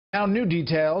Now, new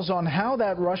details on how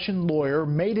that Russian lawyer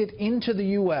made it into the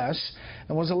U.S.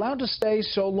 and was allowed to stay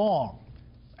so long,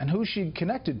 and who she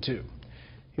connected to.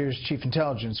 Here's Chief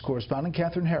Intelligence Correspondent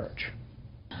Catherine Herridge.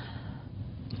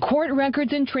 Court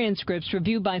records and transcripts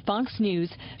reviewed by Fox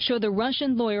News show the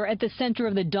Russian lawyer at the center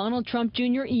of the Donald Trump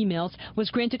Jr. emails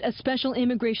was granted a special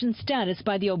immigration status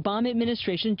by the Obama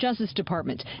administration Justice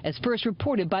Department, as first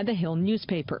reported by the Hill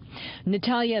newspaper.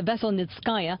 Natalia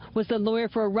Veselnitskaya was the lawyer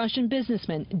for a Russian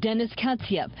businessman, Denis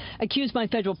Katsev, accused by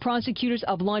federal prosecutors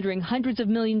of laundering hundreds of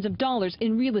millions of dollars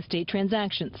in real estate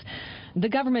transactions. The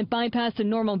government bypassed the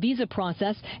normal visa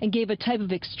process and gave a type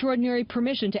of extraordinary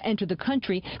permission to enter the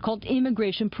country called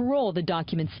immigration parole, the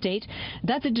documents state.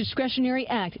 That's a discretionary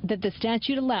act that the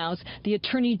statute allows the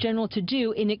Attorney General to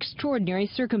do in extraordinary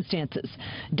circumstances.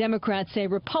 Democrats say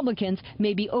Republicans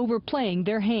may be overplaying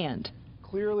their hand.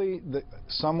 Clearly,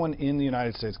 someone in the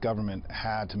United States government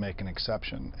had to make an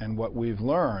exception. And what we've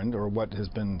learned, or what has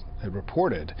been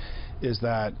reported, is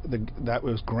that that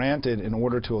was granted in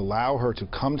order to allow her to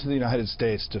come to the United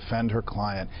States to defend her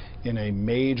client in a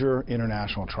major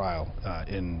international trial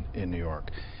in New York.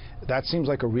 That seems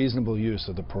like a reasonable use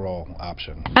of the parole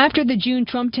option. After the June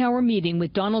Trump Tower meeting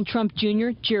with Donald Trump Jr.,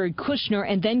 Jared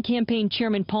Kushner, and then campaign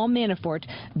chairman Paul Manafort,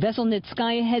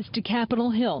 Veselnitskaya heads to Capitol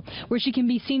Hill, where she can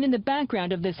be seen in the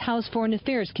background of this House Foreign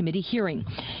Affairs Committee hearing.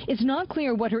 It's not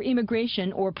clear what her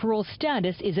immigration or parole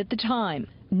status is at the time.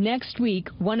 Next week,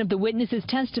 one of the witnesses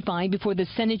testifying before the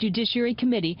Senate Judiciary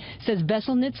Committee says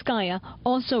Veselnitskaya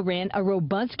also ran a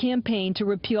robust campaign to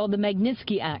repeal the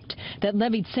Magnitsky Act that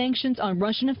levied sanctions on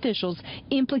Russian officials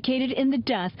implicated in the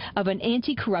death of an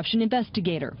anti-corruption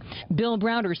investigator. Bill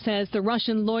Browder says the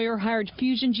Russian lawyer hired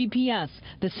Fusion GPS,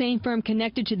 the same firm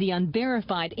connected to the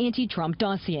unverified anti-Trump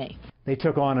dossier. They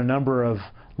took on a number of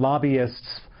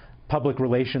lobbyists, public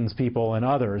relations people, and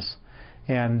others,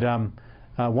 and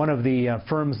one of the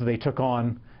firms that they took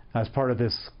on as part of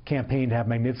this campaign to have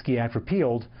Magnitsky Act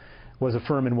repealed was a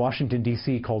firm in Washington,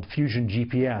 D.C. called Fusion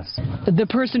GPS. The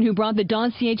person who brought the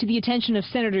dossier to the attention of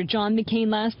Senator John McCain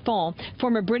last fall,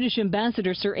 former British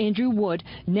Ambassador Sir Andrew Wood,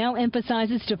 now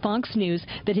emphasizes to Fox News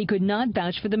that he could not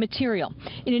vouch for the material.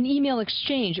 In an email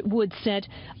exchange, Wood said,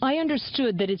 "I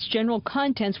understood that its general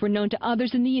contents were known to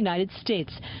others in the United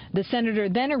States." The senator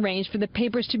then arranged for the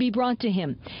papers to be brought to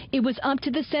him. It was up to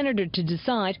the senator to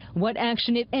decide what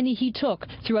action, if any, he took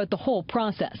throughout the whole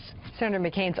process. Senator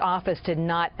McCain's office did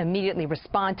not immediately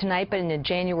respond tonight, but in a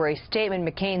January statement,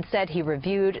 McCain said he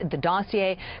reviewed the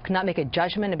dossier, could not make a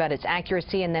judgment about its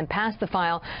accuracy, and then passed the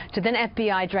file to then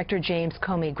FBI Director James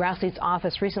Comey. Grassley's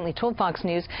office recently told Fox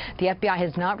News the FBI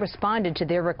has not responded to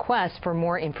their request for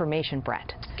more information.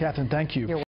 Brett. Catherine, thank you.